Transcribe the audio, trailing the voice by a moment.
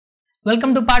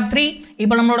Welcome to part 3.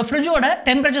 இப்போ நம்மளோட ஃப்ரிட்ஜோட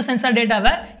temperature sensor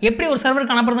டேட்டாவை எப்படி ஒரு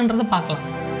சர்வருக்கு அனுப்புறதுன்றதை பார்க்கலாம்.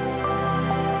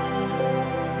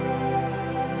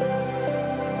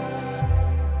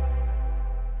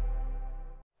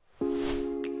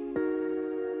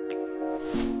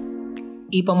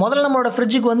 இப்போ முதல்ல நம்மளோட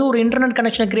ஃப்ரிட்ஜுக்கு வந்து ஒரு இன்டர்நெட்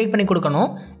கனெக்ஷனை கிரியேட் பண்ணி கொடுக்கணும்.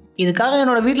 இதுக்காக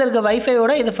என்னோட வீட்டில் இருக்க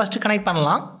வைஃபையோட இதை ஃபஸ்ட்டு கனெக்ட்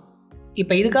பண்ணலாம்.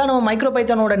 இப்போ இதுக்காக நம்ம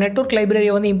மைக்ரோபைத்தானோட நெட்வொர்க்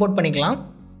லைப்ரரியை வந்து இம்போர்ட் பண்ணிக்கலாம்.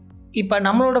 இப்போ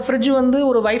நம்மளோட ஃப்ரிட்ஜ் வந்து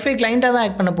ஒரு வைஃபை கிளைண்ட்டாக தான்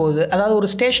ஆக்ட் பண்ண போகுது, அதாவது ஒரு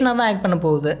ஸ்டேஷனாக தான் ஆக்ட் பண்ண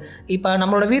போகுது. இப்போ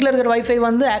நம்மளோட வீட்டில் இருக்கிற வைஃபை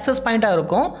வந்து ஆக்சஸ் பாயிண்ட்டாக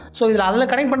இருக்கும். ஸோ அதில்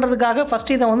கனெக்ட் பண்ணுறதுக்காக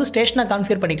ஃபஸ்ட்டு இதை வந்து ஸ்டேஷனாக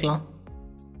கான்ஃபிகர் பண்ணிக்கலாம்.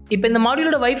 இப்போ இந்த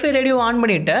மாடியூலோட வைஃபை ரேடியோ ஆன்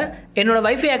பண்ணிவிட்டு என்னோடய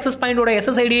வைஃபை ஆக்சஸ் பாயிண்டோட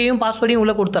எஸ்எஸ்ஐடியையும் பாஸ்வேர்டையும்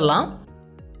உள்ளே கொடுத்துடலாம்.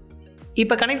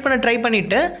 இப்போ கனெக்ட் பண்ண ட்ரை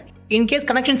பண்ணிவிட்டு இன்கேஸ்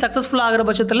கனெக்ஷன் சக்ஸஸ்ஃபுல் ஆகிற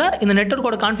பட்சத்தில் இந்த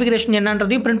நெட்வொர்க்கோட கான்ஃபிகரேஷன்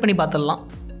என்னன்றதையும் பிரிண்ட் பண்ணி பார்த்துடலாம்.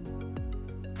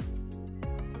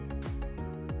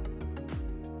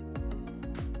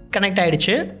 கனெக்ட்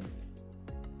ஆகிடுச்சு.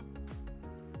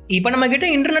 இப்போ நம்மக்கிட்ட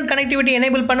இன்டர்நெட் கனெக்டிவிட்டி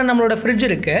எனேபிள் பண்ண நம்மளோட ஃப்ரிட்ஜ்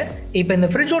இருக்குது. இப்போ இந்த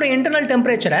ஃப்ரிட்ஜோட இன்டர்னல்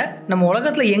டெம்பரேச்சரை நம்ம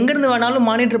உலகத்தில் எங்கேருந்து வேணாலும்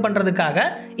மானிட்டர் பண்ணுறதுக்காக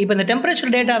இப்போ இந்த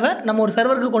டெம்பரேச்சர் டேட்டாவை நம்ம ஒரு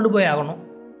சர்வருக்கு கொண்டு போய் ஆகணும்.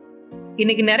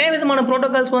 இன்றைக்கி நிறைய விதமான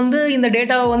ப்ரோட்டோகால்ஸ் வந்து இந்த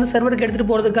டேட்டாவை வந்து சர்வருக்கு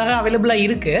எடுத்துகிட்டு போகிறதுக்காக அவைலபிளாக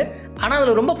இருக்குது. ஆனால்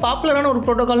அதில் ரொம்ப பாப்புலரான ஒரு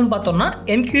ப்ரோட்டோகால்னு பார்த்தோம்னா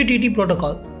MQTT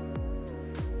ப்ரோட்டோகால்.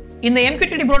 இந்த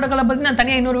MQTT ப்ரோட்டோகாலை பற்றி நான்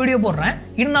தனியாக இன்னொரு வீடியோ போடுறேன்.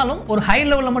 இருந்தாலும் ஒரு ஹை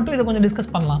லெவலில் மட்டும் இதை கொஞ்சம் டிஸ்கஸ்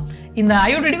பண்ணலாம். இந்த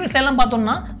IoT டிவைஸ்ல எல்லாம்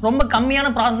பார்த்தோம்னா ரொம்ப கம்மியான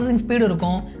ப்ராசஸிங் ஸ்பீடு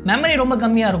இருக்கும், மெமரி ரொம்ப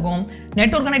கம்மியாக இருக்கும்,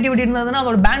 நெட்வொர்க் கனெக்டிவிட்டி இருந்ததுன்னா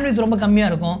அதோட பேண்ட்வித் ரொம்ப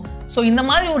கம்மியாக இருக்கும். ஸோ இந்த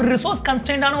மாதிரி ஒரு ரிசோர்ஸ்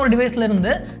கன்ஸ்டன்டான ஒரு டிவைஸ்ல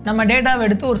இருந்து நம்ம டேட்டாவை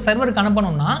எடுத்து ஒரு சர்வருக்கு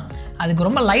அனுப்பணும்னா அதுக்கு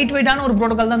ரொம்ப லைட் வெயிட்டான ஒரு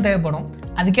ப்ரோட்டோகால் தான் தேவைப்படும்.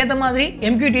 அதுக்கேற்ற மாதிரி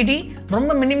MQTT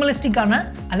ரொம்ப மினிமலிஸ்டிக்கான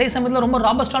அதே சமயத்தில் ரொம்ப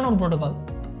ராபஸ்டான ஒரு ப்ரோட்டோகால்.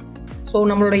 ஸோ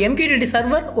நம்மளோட MQTT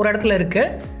சர்வர் ஒரு இடத்துல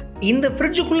இருக்குது. இந்த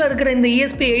ஃப்ரிட்ஜுக்குள்ளே இருக்கிற இந்த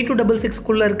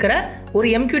ESP8266 இருக்கிற ஒரு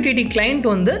MQTT கிளைண்ட்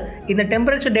வந்து இந்த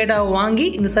டெம்பரேச்சர் டேட்டாவை வாங்கி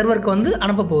இந்த சர்வருக்கு வந்து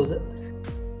அனுப்ப போகுது.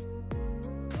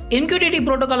 MQTT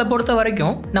ப்ரோட்டோகாலை பொறுத்த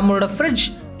வரைக்கும் நம்மளோட ஃப்ரிட்ஜ்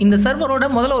இந்த சர்வரோட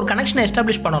முதல்ல ஒரு கனெக்ஷனை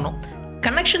எஸ்டாப்ளிஷ் பண்ணணும்.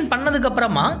 கனெக்ஷன்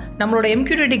பண்ணதுக்கப்புறமா நம்மளோட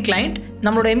MQTT கிளைண்ட்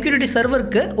நம்மளோட MQTT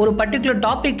சர்வருக்கு ஒரு பர்டிகுலர்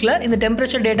டாப்பிக்கில் இந்த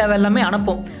டெம்பரேச்சர் டேட்டாவை எல்லாமே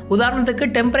அனுப்பும்.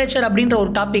 உதாரணத்துக்கு டெம்பரேச்சர் அப்படின்ற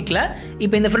ஒரு டாப்பிக்கில்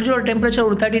இப்போ இந்த ஃப்ரிட்ஜோட டெம்பரேச்சர்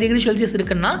ஒரு 30 டிகிரி செல்சியஸ்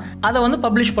இருக்குன்னா அதை வந்து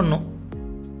பப்ளிஷ் பண்ணும்.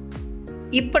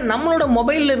 இப்போ நம்மளோட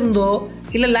மொபைலில் இருந்தோ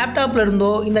இல்லை லேப்டாப்பில்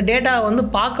இருந்தோ இந்த டேட்டாவை வந்து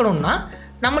பார்க்கணுன்னா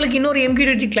நம்மளுக்கு இன்னொரு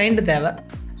MQTT கிளைண்ட் தேவை.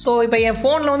 ஸோ இப்போ என்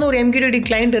ஃபோனில் வந்து ஒரு MQTT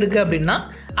கிளைண்ட் இருக்குது அப்படின்னா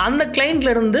அந்த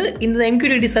கிளைண்ட்லேருந்து இந்த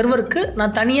MQTT சர்வருக்கு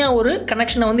நான் தனியாக ஒரு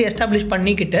கனெக்ஷனை வந்து எஸ்டாப்ளிஷ்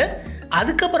பண்ணிக்கிட்டு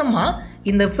அதுக்கப்புறமா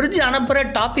இந்த ஃப்ரிட்ஜ் அனுப்புகிற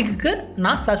டாப்பிக்கு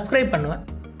நான் சப்ஸ்கிரைப் பண்ணுவேன்.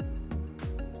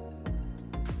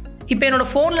 இப்போ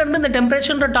என்னோடய ஃபோன்லேருந்து இந்த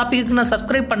டெம்பரேச்சர்ன்ற டாப்பிக்கு நான்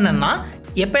சப்ஸ்கிரைப் பண்ணேன்னா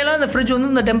எப்போல்லாம் இந்த ஃப்ரிட்ஜ் வந்து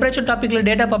இந்த டெம்பரேச்சர் டாப்பிக்கில்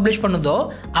டேட்டா பப்ளிஷ் பண்ணுதோ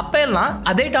அப்போல்லாம்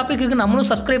அதே டாப்பிக்கு நம்மளும்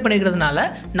சப்ஸ்கிரைப் பண்ணிக்கிறதுனால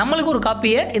நம்மளுக்கு ஒரு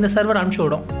காப்பியை இந்த சர்வர் அனுப்பிச்சி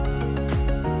விடும்.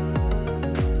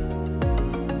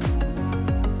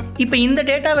 இப்போ இந்த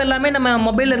டேட்டாவை எல்லாமே நம்ம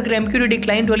மொபைலில் இருக்கிற MQTT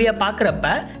கிளைண்ட் வழியாக பார்க்குறப்ப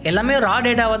எல்லாமே ரா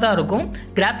டேட்டாவாக தான் இருக்கும்,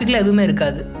 கிராஃபிக்கில் எதுவுமே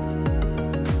இருக்காது.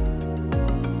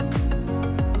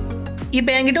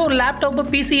 இப்போ என்கிட்ட ஒரு லேப்டாப்பு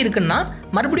PC இருக்குன்னா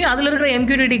மறுபடியும் அதில் இருக்கிற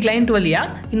MQTT கிளைண்ட்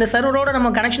வழியாக இந்த சர்வரோட நம்ம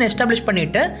கனெக்ஷன் எஸ்டாப்ளிஷ்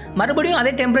பண்ணிவிட்டு மறுபடியும்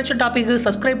அதே டெம்பரேச்சர் டாப்பிக்கு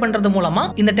சப்ஸ்கிரைப் பண்ணுறது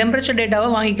மூலமாக இந்த டெம்பரேச்சர் டேட்டாவை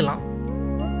வாங்கிக்கலாம்.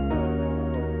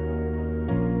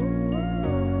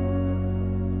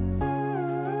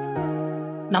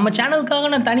 நம்ம சேனலுக்காக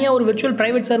நான் தனியாக ஒரு விர்ச்சுவல்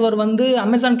ப்ரைவேட் சர்வர் வந்து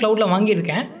Amazon Cloudல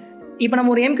வாங்கியிருக்கேன். இப்போ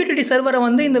நம்ம ஒரு MQTT சர்வரை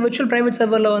வந்து இந்த விர்ச்சுவல் ப்ரைவேட்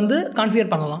சர்வரில் வந்து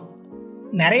கான்ஃபிகர் பண்ணலாம்.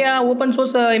 நிறையா ஓப்பன்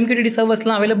சோர்ஸ் MQTT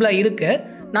சர்வர்ஸ்லாம் அவைலபிளாக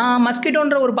இருக்குது. நான்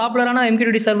மஸ்கிட்டோன்ற ஒரு பாப்புலரான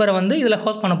MQTT சர்வரை வந்து இதில்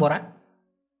ஹோஸ்ட் பண்ண போகிறேன்.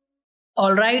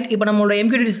 ஆல்ரைட், இப்போ நம்மளோட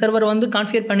MQTT சர்வர் வந்து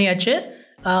கான்ஃபிகர் பண்ணியாச்சு.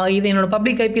 இது என்னோடய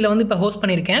பப்ளிக் IPயில் வந்து இப்போ ஹோஸ்ட்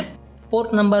பண்ணியிருக்கேன்,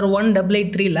 போர்ட் நம்பர்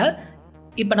 1883ல்.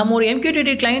 இப்போ நம்ம ஒரு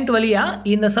MQTT கிளைண்ட் வழியாக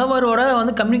இந்த சர்வரோட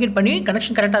வந்து கம்யூனிகேட் பண்ணி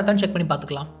கனெக்ஷன் கரெக்டாக இருக்கான்னு செக் பண்ணி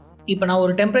பார்த்துக்கலாம். இப்போ நான்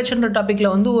ஒரு டெம்பரேச்சர்ன்ற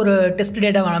டாப்பிக்கில் வந்து ஒரு டெஸ்ட்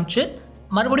டேட்டா அனுப்பிச்சு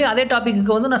மறுபடியும் அதே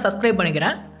டாப்பிக்கு வந்து நான் சப்ஸ்கிரைப்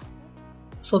பண்ணிக்கிறேன்.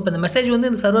 ஸோ இப்போ இந்த மெசேஜ் வந்து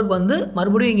இந்த சர்வருக்கு வந்து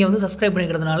மறுபடியும் இங்கே வந்து சப்ஸ்கிரைப்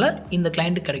பண்ணிக்கிறதுனால இந்த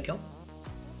கிளைண்ட்டுக்கு கிடைக்கும்.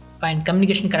 ஃபைன்,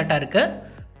 கம்யூனிகேஷன் கரெக்டாக இருக்குது.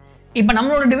 இப்போ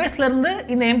நம்மளோட டிவைஸ்லேருந்து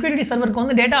இந்த MQTT சர்வருக்கு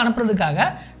வந்து டேட்டா அனுப்புறதுக்காக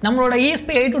நம்மளோட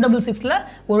ESP8266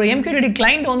 ஒரு MQTT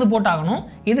கிளைண்ட் வந்து போட்டாகணும்.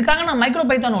 இதுக்காக நான்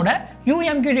மைக்ரோபைத்தானோட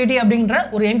UMQTT அப்படின்ற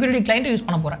ஒரு MQTT கிளைண்ட்டை யூஸ்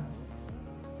பண்ண போகிறேன்.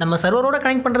 நம்ம சர்வரோட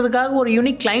கனெக்ட் பண்ணுறதுக்காக ஒரு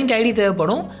யூனிக் கிளைண்ட் ஐடி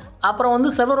தேவைப்படும். அப்புறம்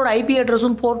வந்து சர்வரோட IP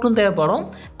அட்ரஸும் போர்ட்டும் தேவைப்படும்.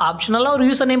 ஆப்ஷனலாக ஒரு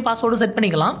யூசர் நேம் பாஸ்வேர்டு செட்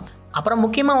பண்ணிக்கலாம். அப்புறம்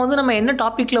முக்கியமாக வந்து நம்ம என்ன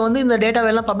டாப்பிக்கில் வந்து இந்த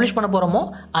டேட்டாவெல்லாம் பப்ளிஷ் பண்ண போகிறோமோ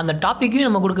அந்த டாப்பிக்கையும்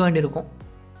நம்ம கொடுக்க வேண்டியிருக்கும்.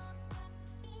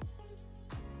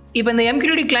 இப்போ இந்த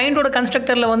MQTT கிளைண்டோட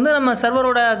கன்ஸ்ட்ரக்டரில் வந்து நம்ம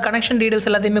சர்வரோட கனெக்ஷன் டீடைல்ஸ்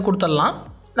எல்லாத்தையுமே கொடுத்துடலாம்.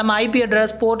 நம்ம IP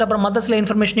அட்ரஸ், போர்ட், அப்புறம் மற்ற சில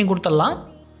இன்ஃபர்மேஷனையும் கொடுத்துடலாம்.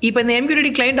 இப்போ இந்த MQTT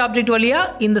கிளைண்ட் ஆப்ஜெக்ட்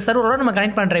வழியாக இந்த சர்வரோட நம்ம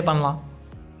கனெக்ட் பண்ண ட்ரை பண்ணலாம்.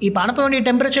 இப்போ அனுப்ப வேண்டிய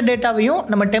டெம்பரேச்சர் டேட்டாவையும்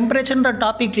நம்ம டெம்பரேச்சர்ன்ற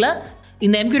டாப்பிக்கில்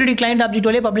இந்த MQTT கிளைண்ட் ஆப்ஜெக்ட்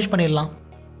வழியாக பப்ளிஷ் பண்ணிடலாம்.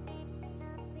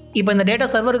 இப்போ இந்த டேட்டா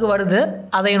சர்வருக்கு வருது.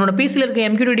 அதை என்னோடய பிசியில் இருக்க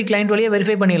MQTT கிளைண்ட் வழியாக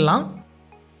வெரிஃபை பண்ணிடலாம்.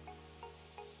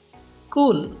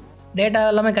 கூல், டேட்டா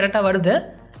எல்லாமே கரெக்டாக வருது.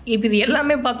 இப்போ இது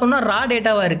எல்லாமே பார்த்தோம்னா ரா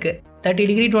டேட்டாவாக இருக்குது. 30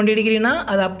 டிகிரி 20 டிகிரினா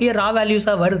அது அப்படியே ரா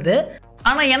வேல்யூஸாக வருது.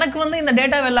 ஆனால் எனக்கு வந்து இந்த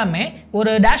டேட்டா எல்லாமே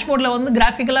ஒரு டேஷ்போர்டில் வந்து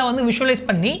கிராஃபிக்கலாக வந்து விஷுவலைஸ்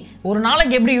பண்ணி ஒரு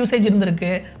நாளைக்கு எப்படி யூசேஜ்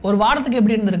இருந்திருக்கு, ஒரு வாரத்துக்கு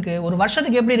எப்படி இருந்திருக்கு, ஒரு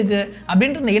வருஷத்துக்கு எப்படி இருக்குது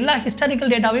அப்படின்ற இந்த எல்லா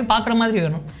ஹிஸ்டாரிக்கல் டேட்டாவையும் பார்க்குற மாதிரி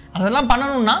வேணும். அதெல்லாம்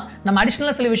பண்ணணும்னா நம்ம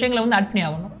அடிஷ்னலாக சில விஷயங்களை வந்து ஆட் பண்ணி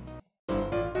ஆகணும்.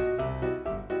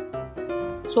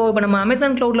 ஸோ இப்போ நம்ம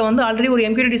அமேசான் க்ளவுடில் வந்து ஆல்ரெடி ஒரு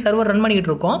MQTT சர்வர் ரன்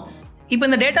பண்ணிக்கிட்டு இருக்கோம். இப்போ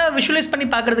இந்த டேட்டா விஷுவலைஸ் பண்ணி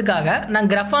பார்க்குறதுக்காக நான்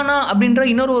கிராஃபானா அப்படின்ற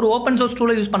இன்னொரு ஒரு ஓப்பன் சோர்ஸ்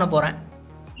டூலை யூஸ் பண்ண போகிறேன்.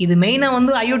 இது மெயினாக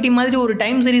வந்து IoT மாதிரி ஒரு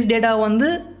டைம் சீரிஸ் டேட்டா வந்து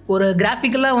ஒரு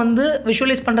கிராஃபிக்கலாக வந்து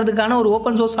விஷுவலைஸ் பண்ணுறதுக்கான ஒரு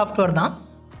ஓப்பன் சோர்ஸ் சாஃப்ட்வேர் தான்.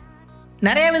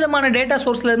 நிறைய விதமான டேட்டா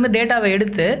சோர்ஸ்லேருந்து டேட்டாவை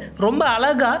எடுத்து ரொம்ப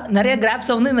அழகாக நிறைய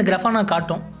கிராஃப்ஸை வந்து இந்த கிராஃபானா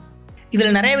காட்டும்.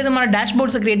 இதில் நிறைய விதமான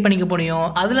டேஷ்போர்ட்ஸை க்ரியேட் பண்ணிக்க முடியும்.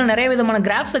 அதில் நிறைய விதமான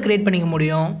கிராஃப்ஸை க்ரியேட் பண்ணிக்க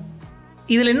முடியும்.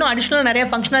 இதில் இன்னும் அடிஷ்னலாக நிறைய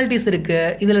ஃபங்க்ஷனாலிட்டிஸ்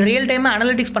இருக்குது. இதில் ரியல் டைமாக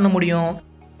அனலிட்டிக்ஸ் பண்ண முடியும்.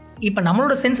 இப்போ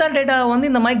நம்மளோட சென்சார் டேட்டாவை வந்து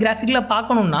இந்த மாதிரி கிராஃபிக்கில்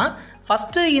பார்க்கணுன்னா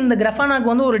ஃபஸ்ட்டு இந்த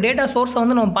கிராஃபானாக்கு வந்து ஒரு டேட்டா சோர்ஸை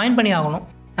வந்து நம்ம பாயிண்ட் பண்ணி ஆகணும்.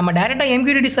 நம்ம டேரெக்டாக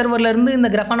MQTT சர்வர்லேருந்து இந்த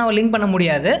கிராஃபானாவை லிங்க் பண்ண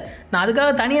முடியாது. நான்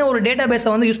அதுக்காக தனியாக ஒரு டேட்டா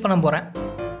பேஸை வந்து யூஸ் பண்ண போகிறேன்.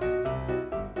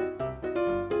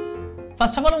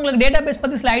 ஃபர்ஸ்ட் ஆஃப் ஆல் உங்களுக்கு டேட்டா பேஸ்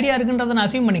பற்றி சில ஐடியா இருக்குன்றதை நான்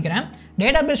அசியூம் பண்ணிக்கிறேன்.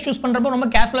 டேட்டா பேஸ் சூஸ் பண்ணுறப்போ ரொம்ப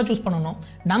கேர்ஃபுல்லாக சூஸ் பண்ணணும்.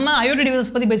 நம்ம IoT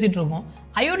டிவைசஸ் பற்றி பேசிகிட்டு இருக்கோம்.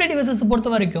 IoT டிவைசஸ் பொறுத்த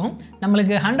வரைக்கும்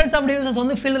நம்மளுக்கு ஹண்ட்ரட்ஸ் ஆஃப் டிவைசஸ்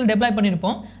வந்து ஃபீல்டில் டெப்ளாய்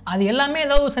பண்ணியிருப்போம். அது எல்லாமே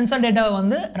ஏதாவது ஒரு சென்சார் டேட்டாவை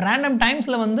வந்து ரேண்டம்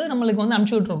டைம்ஸில் வந்து நம்மளுக்கு வந்து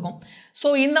அனுப்பிச்சி விட்டுருக்கோம். ஸோ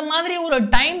இந்த மாதிரி ஒரு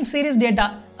டைம் சீரிஸ் டேட்டா,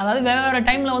 அதாவது வேறு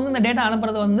டைமில் வந்து இந்த டேட்டா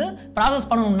அனுப்புறதை வந்து ப்ராசஸ்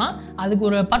பண்ணணும்னா அதுக்கு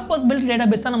ஒரு பர்பஸ் பில்ட் டேட்டா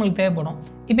பேஸ் தான் நம்மளுக்கு தேவைப்படும்.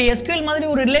 இப்போ SQL மாதிரி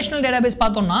ஒரு ரிலேஷனல் டேட்டா பேஸ்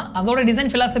பார்த்தோம்னா அதோட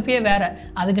டிசைன் ஃபிலாசபியே வேறு.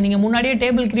 அதுக்கு நீங்கள் முன்னாடியே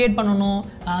டேபிள் கிரியேட் பண்ணணும்,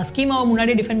 ஸ்கீமாவை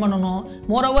முன்னாடியே டிஃபைன் பண்ணணும்.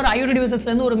 மோரோவர் IoT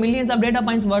டிவைசஸ்லேருந்து ஒரு மில்லியன்ஸ் ஆஃப் டேட்டா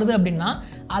பாயிண்ட்ஸ் வருது அப்படின்னா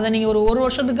அதை நீங்கள் ஒரு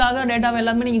வருஷத்துக்காக டேட்டாவை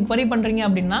எல்லாமே நீங்கள் query பண்ணுறீங்க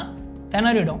அப்படின்னா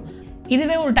திணறிடும்.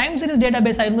 இதுவே ஒரு டைம் சீரிஸ் டேட்டா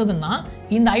பேஸாக இருந்ததுன்னா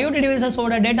இந்த IoT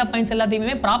டிவைசஸோட டேட்டா பாயிண்ட்ஸ்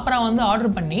எல்லாத்தையுமே ப்ராப்பராக வந்து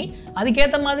ஆர்டர் பண்ணி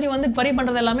அதுக்கேற்ற மாதிரி வந்து query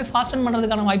பண்ணுறது எல்லாமே ஃபாஸ்டன்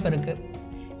பண்ணுறதுக்கான வாய்ப்பு இருக்குது.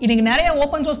 இன்றைக்கி நிறைய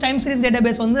open source time series data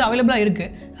base வந்து அவைலபிளாக இருக்குது.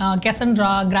 Cassandra,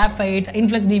 Graphite,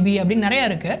 InfluxDB அப்படின்னு நிறையா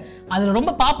இருக்குது. அதில்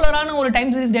ரொம்ப பாப்புலரான ஒரு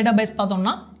டைம் சீரிஸ் டேட்டா பேஸ்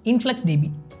பார்த்தோம்னா InfluxDB.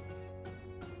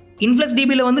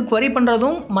 InfluxDBயில் வந்து query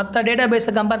பண்ணுறதும் மற்ற டேட்டா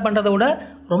பேஸை கம்பேர் பண்ணுறத விட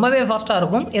ரொம்பவே ஃபாஸ்ட்டாக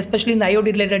இருக்கும், எஸ்பெஷலி இந்த IoT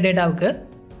ரிலேட்டட் டேட்டாவுக்கு.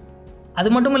 அது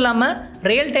மட்டும் இல்லாமல்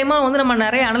ரியல் டைமாக வந்து நம்ம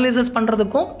நிறைய அனலைசஸ்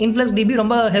பண்ணுறதுக்கும் InfluxDB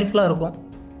ரொம்ப ஹெல்ப்ஃபுல்லாக இருக்கும்.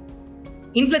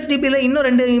 InfluxDBயில் இன்னும்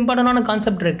 2 இம்பார்ட்டண்டான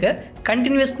கான்செப்ட் இருக்குது,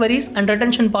 கண்டினியூஸ் queries அண்ட்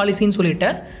retention பாலிசின்னு சொல்லிட்டு.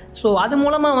 ஸோ அது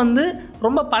மூலமாக வந்து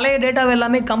ரொம்ப பழைய டேட்டாவை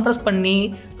எல்லாமே கம்ப்ரஸ் பண்ணி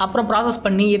அப்புறம் ப்ராசஸ்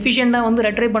பண்ணி எஃபிஷியண்ட்டாக வந்து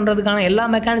ரெட்ரைவ் பண்ணுறதுக்கான எல்லா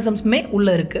மெக்கானிசம்ஸுமே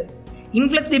உள்ளே இருக்குது.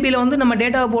 InfluxDBயில் வந்து நம்ம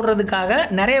டேட்டாவை போடுறதுக்காக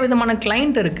நிறைய விதமான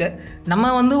கிளைண்ட் இருக்குது.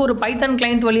 நம்ம வந்து ஒரு பைத்தன்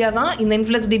கிளைண்ட் வழியாக தான் இந்த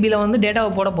InfluxDBயில் வந்து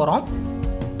டேட்டாவை போட போகிறோம்.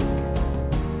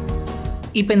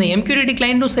 இப்போ இந்த MQTT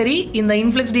கிளைண்ட்டும் சரி, இந்த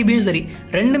InfluxDBயும் சரி,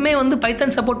 ரெண்டுமே வந்து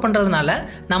பைத்தன் சப்போர்ட் பண்ணுறதுனால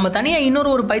நம்ம தனியாக இன்னொரு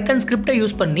ஒரு பைத்தன் ஸ்கிரிப்டை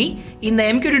யூஸ் பண்ணி இந்த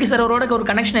MQTT சர்வரோட ஒரு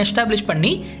கனெக்ஷன் எஸ்டாப்ளிஷ்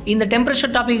பண்ணி இந்த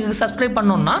டெம்பரேச்சர் டாப்பிக்கு சப்ஸ்கிரைப்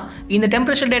பண்ணோம்னா இந்த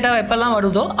டெம்பரேச்சர் டேட்டா எப்போல்லாம்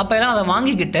வருதோ அப்போல்லாம் அதை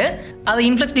வாங்கிக்கிட்டு அதை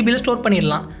InfluxDBயில் ஸ்டோர்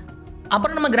பண்ணிடலாம்.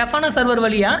 அப்புறம் நம்ம கிராஃபானா சர்வர்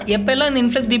வழியாக எப்போல்லாம் இந்த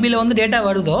InfluxDBயில் வந்து டேட்டா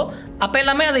வருதோ அப்போ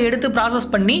எல்லாமே அதை எடுத்து ப்ராசஸ்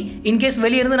பண்ணி இன்கேஸ்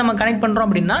வெளியிருந்து நம்ம கனெக்ட் பண்ணுறோம்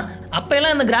அப்படின்னா அப்போ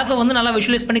எல்லாம் இந்த கிராஃபை வந்து நல்லா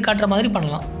விஷுவலைஸ் பண்ணி காட்டுற மாதிரி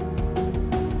பண்ணலாம்.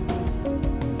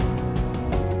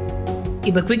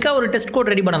 இப்போ குவிக்காக ஒரு டெஸ்ட் கோட்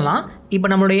ரெடி பண்ணலாம். இப்போ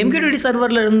நம்மளோட MQTT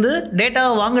சர்வரில் இருந்து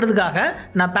டேட்டாவை வாங்குறதுக்காக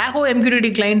நான் பேகோ MQTT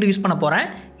கிளைண்ட் யூஸ் பண்ண போகிறேன்.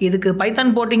 இதுக்கு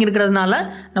பைத்தான் போர்ட்டிங் இருக்கிறதுனால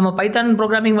நம்ம பைத்தான்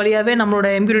ப்ரோக்ராமிங் வழியாகவே நம்மளோட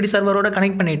MQTT சர்வரோட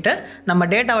கனெக்ட் பண்ணிவிட்டு நம்ம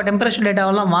டேட்டாவை டெம்பரேச்சர்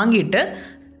டேட்டாவெல்லாம் வாங்கிட்டு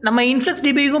நம்ம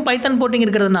InfluxDBக்கும் பைத்தான் போர்ட்டிங்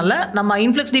இருக்கிறதுனால நம்ம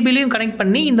InfluxDBலையும் கனெக்ட்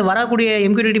பண்ணி இந்த வரக்கூடிய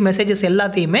MQTT மெசேஜஸ்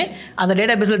எல்லாத்தையுமே அந்த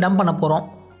டேட்டா பேஸில் டம்ப் பண்ண போகிறோம்.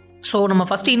 ஸோ நம்ம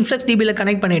ஃபஸ்ட்டு InfluxDBயில்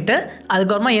கனெக்ட் பண்ணிவிட்டு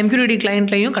அதுக்கப்புறமா MQTT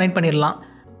கிளைண்ட்லையும் கனெக்ட் பண்ணிடலாம்.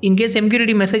 இன்கேஸ்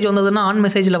MQTT மெசேஜ் வந்ததுன்னா ஆன்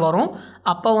மெசேஜில் வரும்.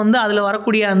 அப்போ வந்து அதில்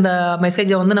வரக்கூடிய அந்த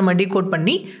மெசேஜை வந்து நம்ம டீகோட்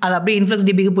பண்ணி அதை அப்படியே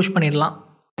InfluxDBக்கு புஷ் பண்ணிடலாம்.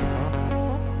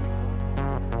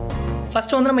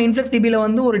 ஃபஸ்ட்டு வந்து நம்ம InfluxDBயில்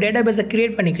வந்து ஒரு டேட்டா பேஸை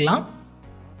க்ரியேட் பண்ணிக்கலாம்.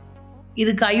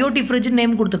 இதுக்கு IoT ஃப்ரிட்ஜ்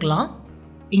நேம் கொடுத்துக்கலாம்.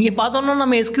 இங்கே பார்த்தோம்னா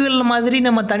நம்ம SQL மாதிரி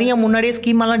நம்ம தனியாக முன்னாடியே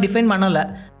ஸ்கீமாலாம் டிஃபைன் பண்ணலை.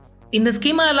 இந்த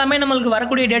ஸ்கீமா எல்லாமே நம்மளுக்கு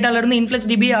வரக்கூடிய டேட்டாலேருந்து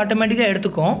InfluxDB ஆட்டோமேட்டிக்காக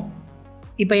எடுத்துக்கும்.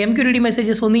 இப்போ MQTT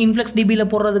மெசேஜஸ் வந்து InfluxDBயில்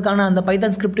போடுறதுக்கான அந்த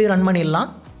பைத்தான் ஸ்கிரிப்டையும் ரன் பண்ணிடலாம்.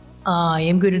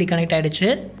 MQTT கனெக்ட் ஆகிடுச்சு.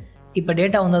 இப்போ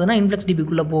டேட்டா வந்ததுன்னா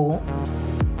InfluxDBக்குள்ளே போகும்.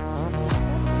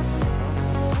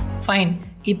 ஃபைன்.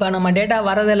 இப்போ நம்ம டேட்டா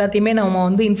வரது எல்லாத்தையுமே நம்ம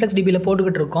வந்து InfluxDBயில்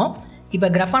போட்டுக்கிட்டு இருக்கோம். இப்போ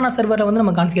கிராஃபானா சர்வரை வந்து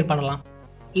நம்ம கான்ஃபிகர் பண்ணலாம்.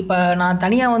 இப்போ நான்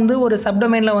தனியாக வந்து ஒரு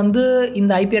சப்டொமைனில் வந்து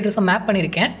இந்த IP அட்ரஸை மேப்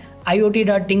பண்ணியிருக்கேன்.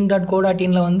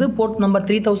 IoT.tink.co.inல வந்து போர்ட் நம்பர்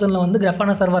 3000ல் வந்து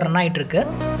கிராஃபானா சர்வர் ரன் ஆகிட்டுருக்கு.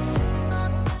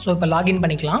 ஸோ இப்போ லாகின்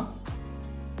பண்ணிக்கலாம்.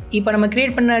 இப்போ நம்ம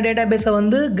க்ரியேட் பண்ண டேட்டா பேஸை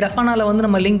வந்து கிராஃபானாவில் வந்து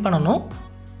நம்ம லிங்க் பண்ணணும்.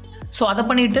 ஸோ அதை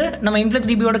பண்ணிவிட்டு நம்ம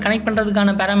இன்ஃப்ளெக்ஸ்டிபியோட கனெக்ட்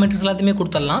பண்ணுறதுக்கான பேராமீட்டர்ஸ் எல்லாத்தையுமே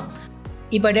கொடுத்துடலாம்.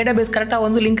 இப்போ டேட்டா பேஸ் கரெக்டாக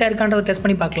வந்து லிங்க் ஆகிருக்கான்றதை டெஸ்ட்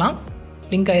பண்ணி பார்க்கலாம்.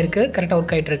 லிங்க் ஆகிருக்கு, கரெக்டாக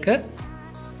ஒர்க் ஆகிட்டுருக்கு.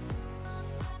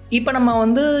 இப்போ நம்ம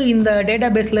வந்து இந்த டேட்டா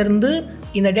பேஸ்லேருந்து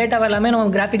இந்த டேட்டாவை எல்லாமே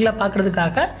நம்ம கிராஃபிக்கலாக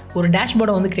பார்க்குறதுக்காக ஒரு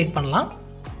டேஷ்போர்டை வந்து க்ரியேட் பண்ணலாம்.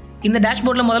 இந்த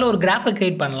டேஷ்போர்டில் முதல்ல ஒரு கிராஃபை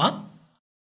க்ரியேட் பண்ணலாம்.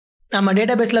 நம்ம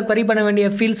டேட்டா பேஸில் query பண்ண வேண்டிய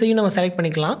ஃபீல்ட்ஸையும் நம்ம செலக்ட்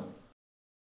பண்ணிக்கலாம்.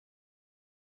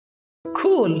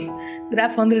 கூல்,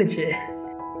 கிராஃப் வந்துடுச்சு.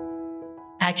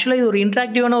 ஆக்சுவலாக இது ஒரு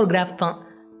இன்ட்ராக்டிவான ஒரு கிராஃப் தான்.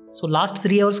 ஸோ லாஸ்ட்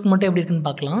 3 ஹவர்ஸ்க்கு மட்டும் எப்படி இருக்குன்னு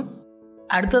பார்க்கலாம்.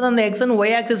 அடுத்தது அந்த எக்ஸ் அண்ட்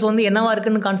ஒய் ஆக்சிஸ் வந்து என்னவா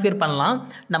இருக்குன்னு கான்ஃபிகர் பண்ணலாம்.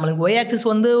 நம்மளுக்கு ஒய் ஆக்சிஸ்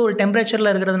வந்து ஒரு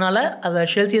டெம்பரேச்சரில் இருக்கிறதுனால அதை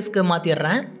செல்சியஸ்க்கு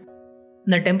மாற்றிடுறேன்.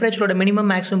 இந்த டெம்பரேச்சரோட மினிமம்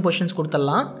மேக்ஸிமம் பொசிஷன்ஸ்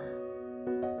கொடுத்துடலாம்.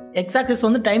 எக்ஸ் ஆக்சிஸ்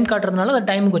வந்து டைம் காட்டுறதுனால அதை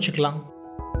டைமுக்கு வச்சுக்கலாம்.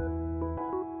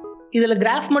 இதில்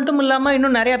கிராஃப் மட்டும் இல்லாமல்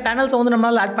இன்னும் நிறையா பேனல்ஸை வந்து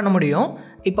நம்மளால் ஆட் பண்ண முடியும்.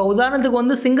 இப்போ உதாரணத்துக்கு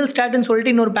வந்து சிங்கிள் ஸ்டாட்னு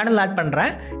சொல்லிட்டு இன்னொரு பேனல் ஆட்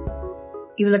பண்ணுறேன்.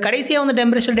 இதில் கடைசியாக வந்து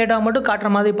டெம்பரேச்சர் டேட்டாவை மட்டும் காட்டுற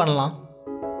மாதிரி பண்ணலாம்.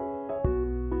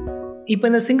 இப்போ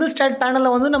இந்த சிங்கிள் ஸ்டாட்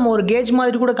பேனலில் வந்து நம்ம ஒரு கேஜ்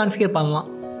மாதிரி கூட கான்ஃபிகர் பண்ணலாம்.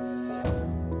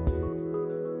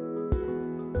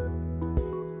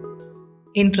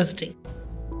 இன்ட்ரெஸ்டிங்.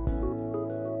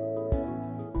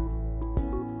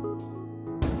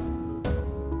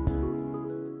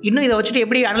 இன்னும் இதை வச்சுட்டு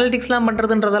எப்படி அனலிட்டிக்ஸ்லாம்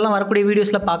பண்ணுறதுன்றதெல்லாம் வரக்கூடிய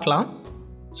வீடியோஸில் பார்க்கலாம்.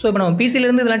 ஸோ இப்போ நம்ம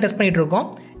பிசிலேருந்து இதெல்லாம் டெஸ்ட் பண்ணிகிட்டு இருக்கோம்.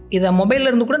 இதை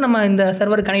மொபைல்லேருந்து கூட நம்ம இந்த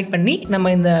சர்வர் கனெக்ட் பண்ணி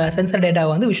நம்ம இந்த சென்சர் டேட்டாவை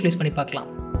வந்து விஷுவலைஸ் பண்ணி பார்க்கலாம்.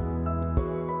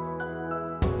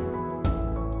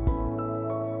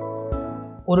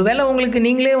 ஒருவேளை உங்களுக்கு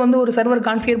நீங்களே வந்து ஒரு சர்வர்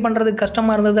கான்ஃபிகர் பண்ணுறதுக்கு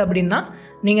கஷ்டமாக இருந்தது அப்படின்னா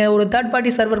நீங்கள் ஒரு தேர்ட்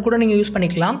பார்ட்டி சர்வர் கூட நீங்கள் யூஸ்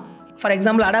பண்ணிக்கலாம். ஃபார்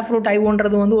எக்ஸாம்பிள் Adafruit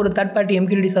IOன்றது வந்து ஒரு third party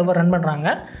MQTT server run பண்ணுறாங்க.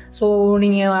 ஸோ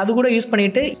நீங்கள் அது கூட யூஸ்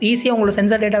பண்ணிவிட்டு ஈஸியாக உங்களோட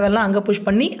சென்சார் டேட்டாவெல்லாம் அங்கே புஷ்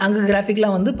பண்ணி அங்கே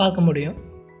கிராஃபிக்லாம் வந்து பார்க்க முடியும்.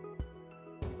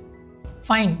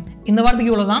 ஃபைன், இந்த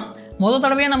வாரத்துக்கு இவ்வளோ தான். முதல்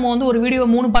தடவையாக நம்ம வந்து ஒரு வீடியோ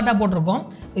 3 பார்ட்டாக போட்டிருக்கோம்.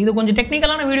 இது கொஞ்சம்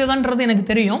டெக்னிக்கலான வீடியோ தான்றது எனக்கு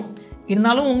தெரியும்.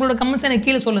 இருந்தாலும் உங்களோட கமெண்ட்ஸ் எனக்கு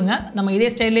கீழே சொல்லுங்கள். நம்ம இதே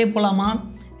ஸ்டைல்லே போகலாமா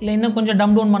இல்லை இன்னும் கொஞ்சம்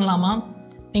டவுன் பண்ணலாமா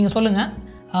நீங்கள் சொல்லுங்கள்.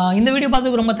 இந்த வீடியோ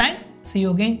பார்த்ததுக்கு ரொம்ப தேங்க்ஸ். See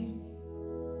you again.